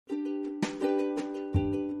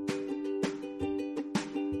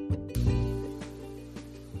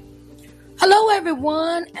Hello,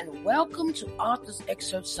 everyone, and welcome to Author's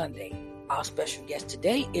Excerpt Sunday. Our special guest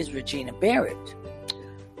today is Regina Barrett,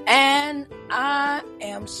 and I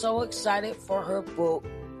am so excited for her book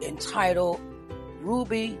entitled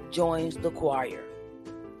Ruby Joins the Choir.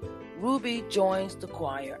 Ruby Joins the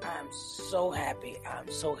Choir. I'm so happy.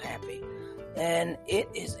 And it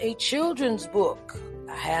is a children's book.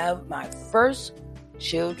 I have my first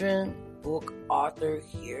children's book author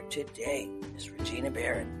here today, Miss Regina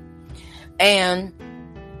Barrett. And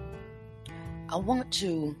I want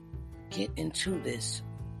to get into this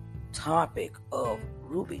topic of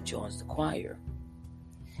Ruby Joins the Choir.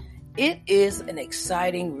 It is an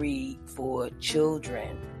exciting read for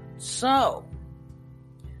children. So,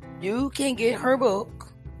 you can get her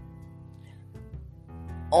book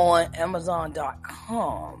on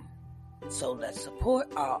Amazon.com. So let's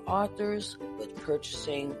support our authors with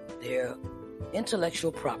purchasing their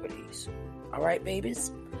intellectual properties. All right,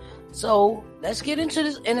 babies? So let's get into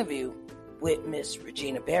this interview with Miss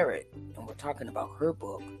Regina Barrett, and we're talking about her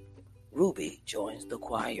book, Ruby Joins the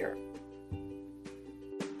Choir.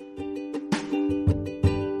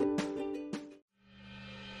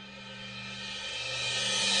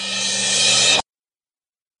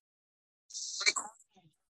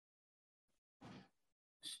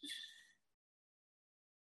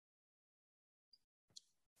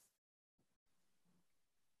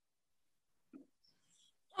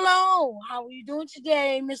 Hello, how are you doing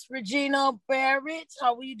today, Miss Regina Barrett?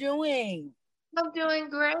 How are you doing? I'm doing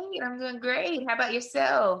great. How about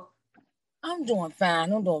yourself? I'm doing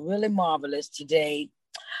fine. I'm doing really marvelous today.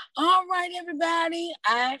 All right, everybody.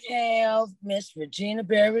 I have Miss Regina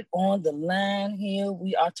Barrett on the line here.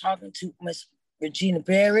 We are talking to Miss Regina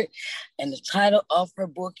Barrett, and the title of her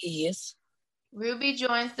book is Ruby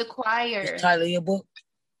Joins the Choir. The title of your book?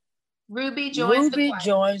 Ruby Joins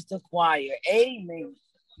the Choir. Amen.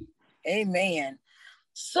 Amen.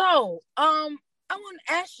 So, I want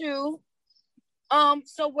to ask you,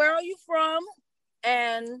 so where are you from,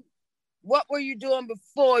 and what were you doing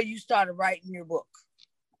before you started writing your book?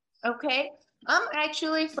 Okay. I'm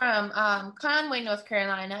actually from Conway, North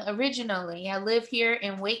Carolina, originally. I live here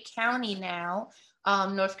in Wake County now,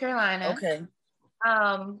 North Carolina. Okay.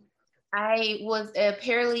 I was a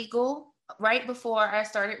paralegal right before I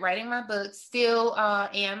started writing my book. Still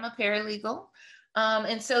am a paralegal.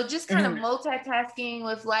 And so just kind of multitasking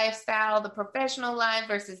with lifestyle, the professional life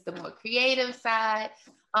versus the more creative side.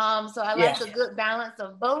 So I like a good balance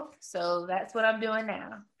of both. So that's what I'm doing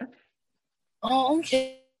now. Oh,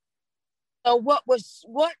 okay. So what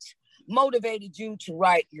motivated you to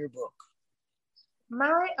write your book?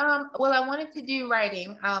 Well, I wanted to do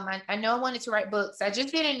writing. I know I wanted to write books. I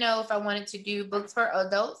just didn't know if I wanted to do books for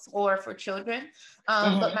adults or for children.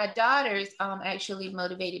 But my daughters actually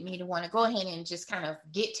motivated me to want to go ahead and just kind of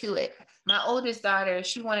get to it. My oldest daughter,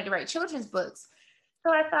 she wanted to write children's books.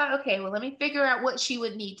 So I thought, okay, well, let me figure out what she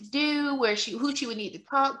would need to do, who she would need to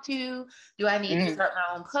talk to. Do I need to start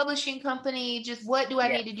my own publishing company? Just what do I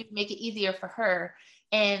need to do to make it easier for her?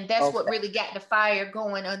 And that's what really got the fire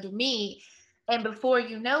going under me. And before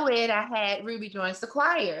you know it, I had Ruby Joins the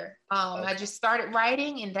Choir. I just started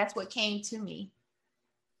writing, and that's what came to me.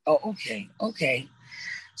 Oh, okay.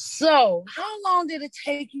 So how long did it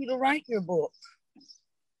take you to write your book?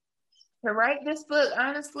 To write this book,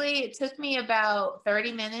 honestly, it took me about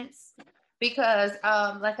 30 minutes because,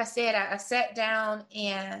 like I said, I sat down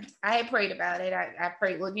and I had prayed about it. I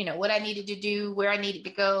prayed, well, what I needed to do, where I needed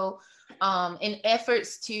to go, in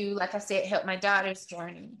efforts to, like I said, help my daughter's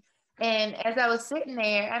journey. And as I was sitting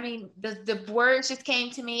there, I mean, the words just came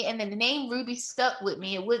to me, and then the name Ruby stuck with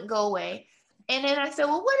me. It wouldn't go away. And then I said,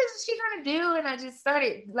 well, what is she going to do? And I just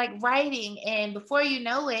started like writing. And before you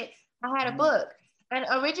know it, I had a book. And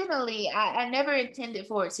originally, I never intended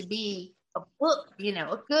for it to be a book,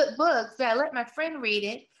 a good book. So I let my friend read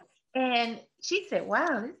it. And she said,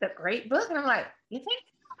 wow, this is a great book. And I'm like, you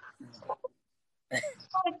think?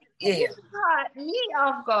 It caught me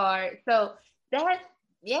off guard. So that,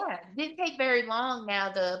 didn't take very long.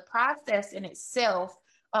 Now, the process in itself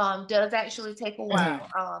does actually take a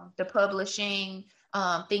while. The publishing,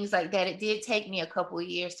 things like that. It did take me a couple of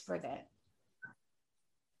years for that.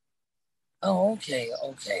 Oh, okay.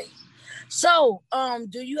 So,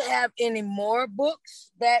 do you have any more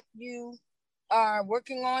books that you are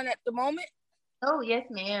working on at the moment? Oh, yes,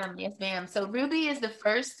 ma'am. So Ruby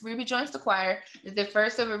Joins the Choir is the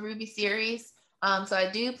first of a Ruby series. So I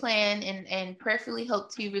do plan and prayerfully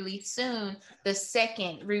hope to release soon the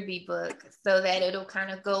second Ruby book so that it'll kind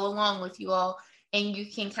of go along with you all and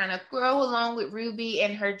you can kind of grow along with Ruby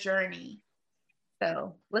and her journey.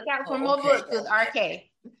 So look out for more books with RK.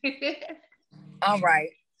 All right.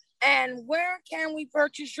 And where can we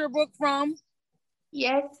purchase your book from?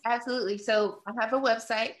 Yes, absolutely. So I have a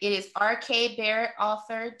website. It is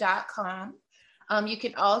rkbarrettauthor.com. You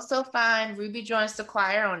can also find Ruby Joins the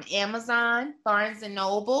Choir on Amazon, Barnes and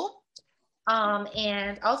Noble,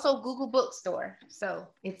 and also Google Bookstore. So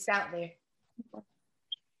it's out there.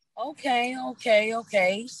 Okay.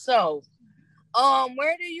 So,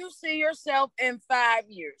 where do you see yourself in 5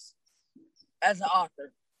 years as an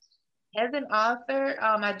author? As an author,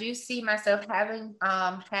 I do see myself having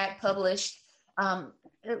had published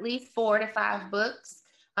at least 4 to 5 books.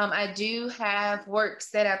 I do have works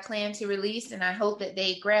that I plan to release, and I hope that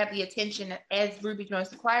they grab the attention as Ruby Joins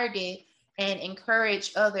the Choir did and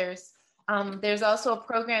encourage others. There's also a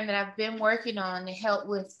program that I've been working on to help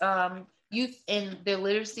with youth and their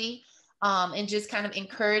literacy, and just kind of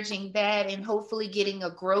encouraging that and hopefully getting a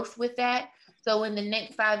growth with that. So in the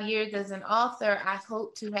next 5 years as an author, I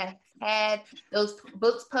hope to have had those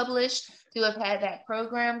books published, to have had that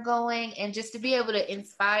program going, and just to be able to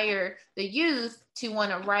inspire the youth to want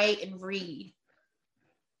to write and read.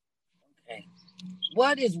 Okay.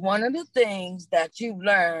 What is one of the things that you've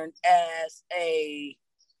learned as a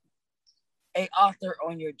author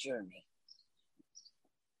on your journey?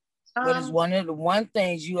 What is one of the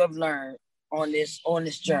things you have learned on this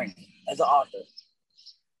journey as an author?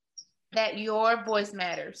 That your voice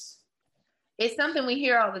matters. It's something we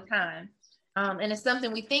hear all the time, and it's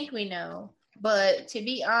something we think we know. But to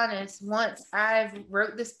be honest, once I've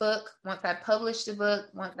wrote this book, once I published the book,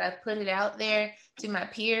 once I put it out there to my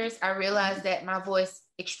peers, I realized that my voice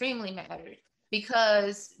extremely mattered,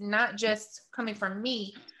 because not just coming from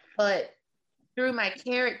me, but through my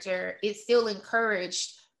character, it still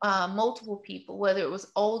encouraged multiple people, whether it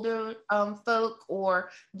was older folk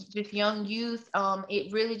or just young youth.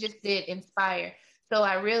 It really just did inspire. So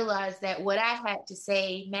I realized that what I had to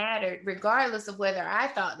say mattered, regardless of whether I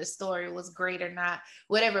thought the story was great or not.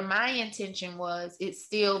 Whatever my intention was, it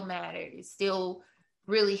still mattered. It still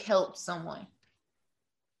really helped someone.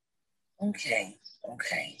 Okay.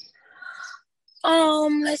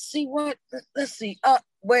 Let's see.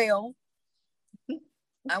 Well,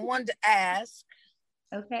 I wanted to ask.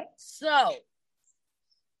 Okay. So,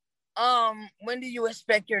 when do you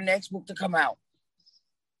expect your next book to come out?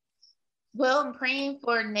 Well, I'm praying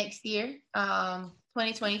for next year,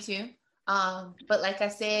 2022. But like I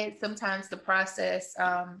said, sometimes the process,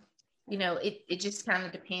 it just kind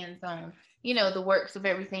of depends on, the works of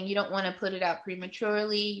everything. You don't want to put it out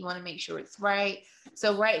prematurely. You want to make sure it's right.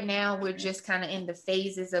 So right now we're just kind of in the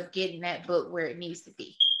phases of getting that book where it needs to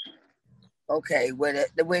be. Okay, well,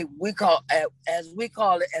 the way we call it as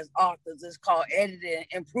authors, it's called editing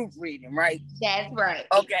and proofreading, right? That's right.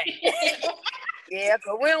 Okay. Yeah,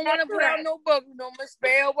 because we don't want to put out no book, no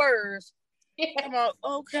misspell words. Come on,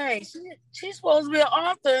 okay. She's supposed to be an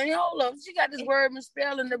author, and hold up, she got this word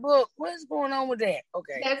misspelled in the book. What's going on with that?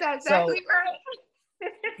 Okay. That's exactly right.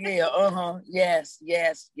 Yeah, yes.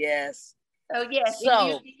 Oh, yes.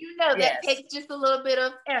 So, that takes just a little bit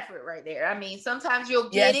of effort right there. I mean, sometimes you'll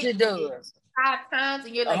get it. Yes, it does. 5 times,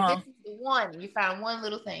 and you're like, this is the one. And you found one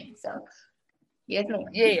little thing. So, yes, ma'am.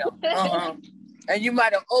 Yeah. And you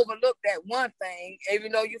might have overlooked that one thing,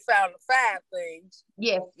 even though you found the 5 things.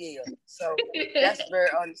 Yes. Yeah. So that's very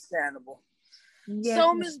understandable. Yes.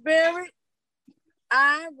 So, Ms. Barrett,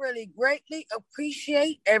 I really greatly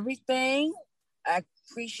appreciate everything. I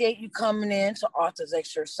appreciate you coming in to Authors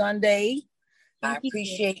Excerpt Sunday. I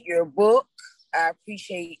appreciate your book. I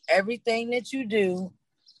appreciate everything that you do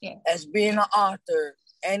as being an author.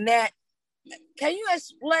 And that, can you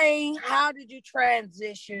explain how did you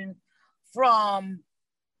transition from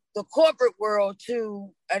the corporate world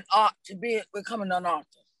to becoming an author?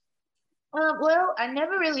 Well, I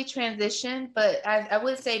never really transitioned, but I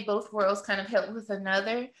would say both worlds kind of help with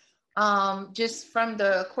another. Just from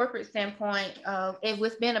the corporate standpoint, and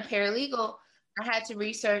with being a paralegal, I had to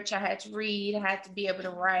research, I had to read, I had to be able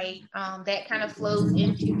to write. That kind of flows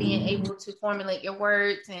into being able to formulate your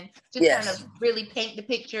words and just kind of really paint the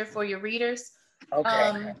picture for your readers.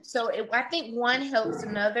 Okay. I think one helps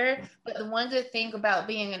another, but the one good thing about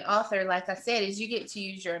being an author, like I said, is you get to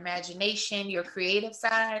use your imagination, your creative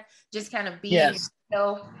side, just kind of be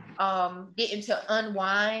yourself, getting to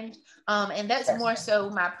unwind. And that's more so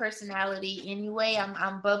my personality anyway.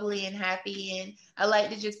 I'm bubbly and happy, and I like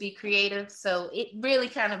to just be creative. So it really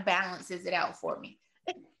kind of balances it out for me.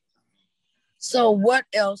 So what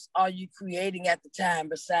else are you creating at the time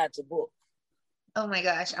besides a book? Oh my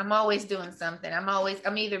gosh, I'm always doing something.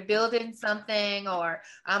 I'm either building something or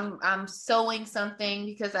I'm sewing something,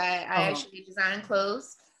 because I actually design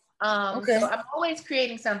clothes. So I'm always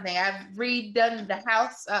creating something. I've redone the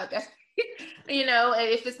house. You know,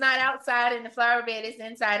 if it's not outside in the flower bed, it's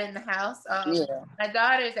inside in the house. My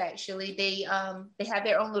daughters actually, they have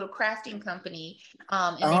their own little crafting company,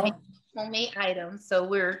 and they make homemade items. So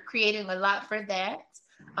we're creating a lot for that.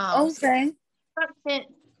 Okay. So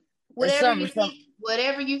whatever you think,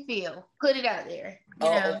 whatever you feel, put it out there. You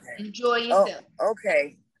know, enjoy yourself.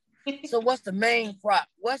 Okay. So what's the main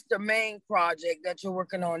project that you're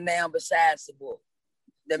working on now besides the book?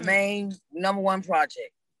 The main number one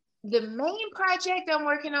project. The main project I'm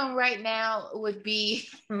working on right now would be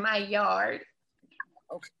my yard.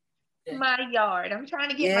 Okay. My yard. I'm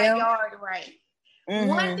trying to get my yard right. Mm-hmm.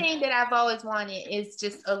 One thing that I've always wanted is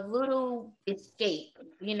just a little escape,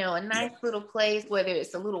 you know, a nice little place, whether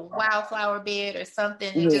it's a little wildflower bed or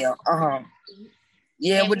something. With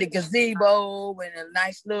the gazebo and a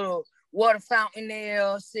nice little water fountain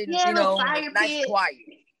there, sitting, you know, nice quiet.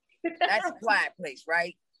 That's a quiet place,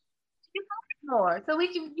 right? More, so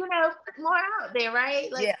we can, you know, put more out there,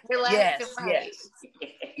 right? Like relax and write.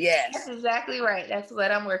 Yes. That's exactly right. That's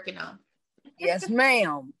what I'm working on. Yes,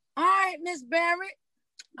 ma'am. All right, Miss Barrett.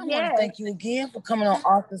 I want to thank you again for coming on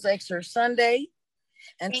Authors Excerpt Sunday,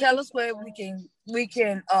 and tell us where we can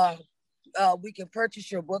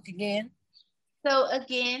purchase your book again. So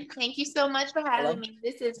again, thank you so much for having me.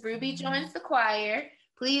 This is Ruby Joins the Choir.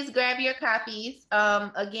 Please grab your copies.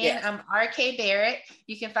 I'm RK Barrett.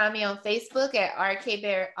 You can find me on Facebook at RK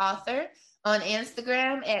Barrett Author, on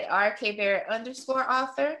Instagram at RK Barrett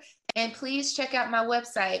 _author. And please check out my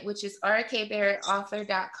website, which is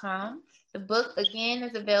rkbarrettauthor.com. The book, again,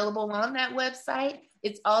 is available on that website.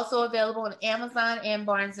 It's also available on Amazon and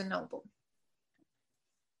Barnes & Noble.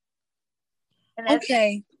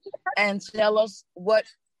 Okay. And tell us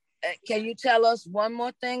can you tell us one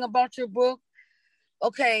more thing about your book?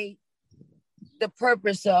 Okay, the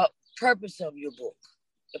purpose of your book,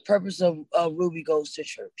 the purpose of Ruby Goes to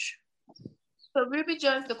Church. So Ruby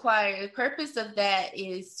Joins the Choir, the purpose of that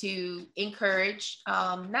is to encourage,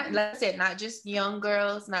 not just young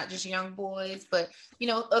girls, not just young boys, but, you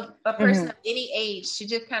know, a person of any age to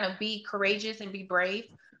just kind of be courageous and be brave.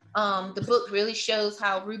 The book really shows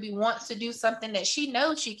how Ruby wants to do something that she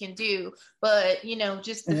knows she can do, but, you know,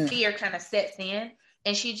 just the fear kind of sets in.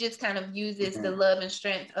 And she just kind of uses the love and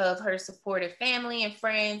strength of her supportive family and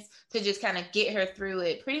friends to just kind of get her through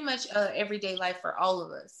it. Pretty much everyday life for all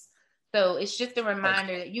of us. So it's just a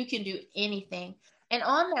reminder that you can do anything. And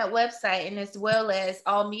on that website, and as well as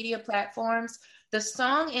all media platforms, the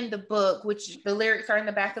song in the book, which the lyrics are in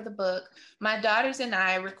the back of the book, my daughters and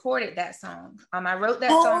I recorded that song. I wrote that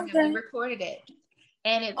song and we recorded it.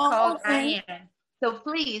 And it's called I Am. So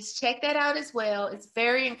please check that out as well. It's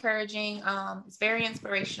very encouraging. It's very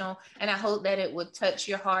inspirational. And I hope that it would touch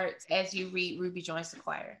your heart as you read Ruby Joins the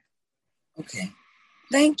Choir. Okay.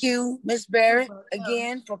 Thank you, Miss Barrett,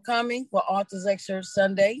 again for coming for Authors Excerpt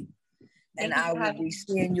Sunday. And I will be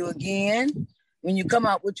seeing you again when you come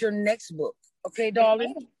out with your next book. Okay,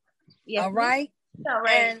 darling? Yes. All right? All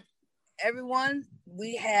right. And everyone,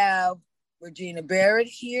 we have Regina Barrett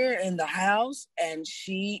here in the house, and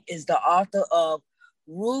she is the author of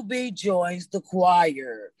Ruby Joins the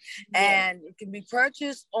Choir. And it can be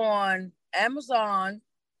purchased on Amazon,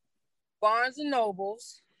 Barnes &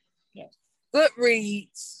 Nobles,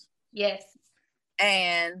 Goodreads,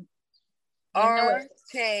 and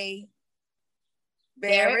RK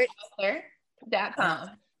Barrett.com.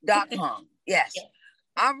 Yes.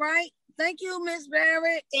 All right. Thank you, Miss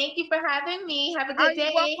Barrett. Thank you for having me. Have a good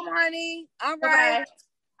day. You're welcome, honey. All right.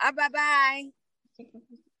 Bye-bye.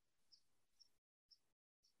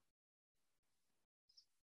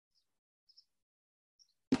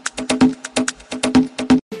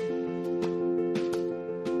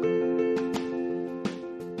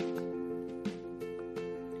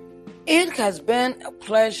 It has been a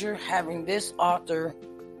pleasure having this author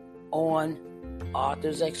on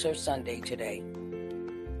Authors Excerpt Sunday today.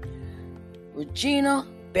 Regina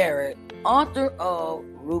Barrett, author of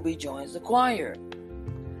Ruby Joins the Choir.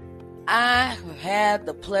 I have had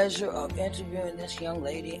the pleasure of interviewing this young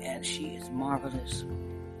lady, and she is marvelous.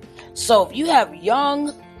 So if you have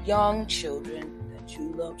young children that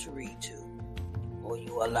you love to read to, or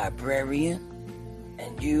you are a librarian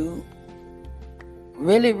and you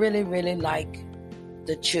really like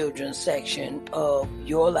the children's section of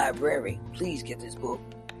your library, please get this book.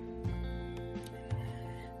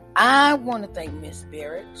 I want to thank Miss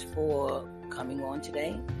Barrett for coming on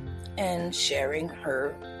today and sharing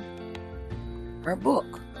her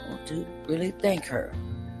book. I want to really thank her,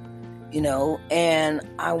 and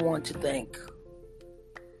I want to thank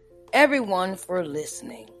everyone for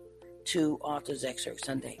listening to Authors Excerpt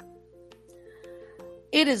Sunday.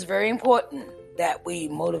 It is very important that we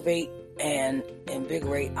motivate and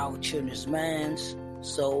invigorate our children's minds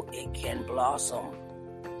so it can blossom.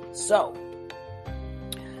 So,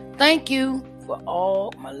 thank you for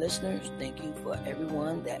all my listeners. Thank you for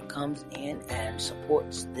everyone that comes in and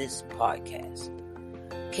supports this podcast.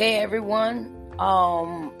 Okay, everyone,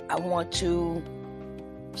 I want to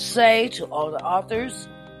say to all the authors,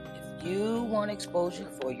 if you want exposure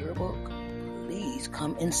for your book, please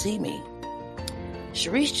come and see me.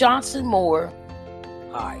 Sharice Johnson Moore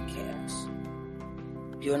Podcast.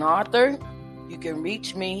 If you're an author, you can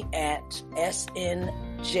reach me at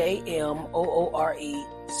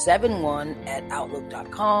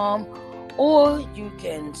snjmoore71@outlook.com, or you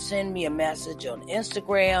can send me a message on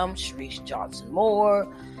Instagram, Sharice Johnson Moore,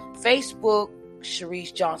 Facebook,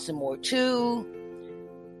 Sharice Johnson Moore 2,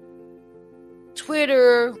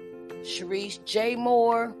 Twitter, Sharice J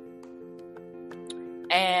Moore,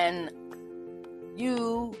 and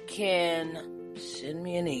you can send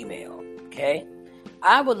me an email, okay?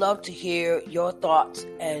 I would love to hear your thoughts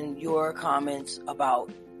and your comments about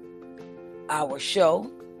our show,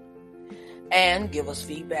 and give us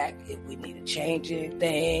feedback if we need to change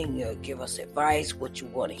anything, give us advice, what you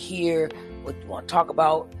want to hear, what you want to talk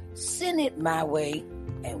about. Send it my way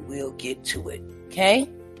and we'll get to it, okay?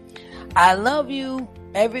 I love you,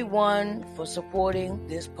 everyone, for supporting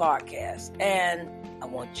this podcast, and I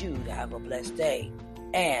want you to have a blessed day.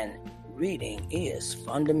 And reading is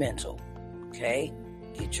fundamental, okay?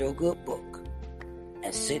 Get your good book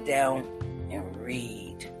and sit down and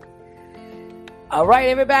read. All right,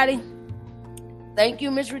 everybody. Thank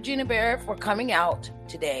you, Miss Regina Barrett, for coming out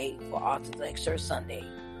today for Authors Excerpt Sunday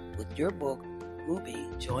with your book, Ruby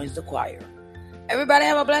Joins the Choir. Everybody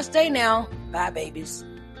have a blessed day now. Bye, babies.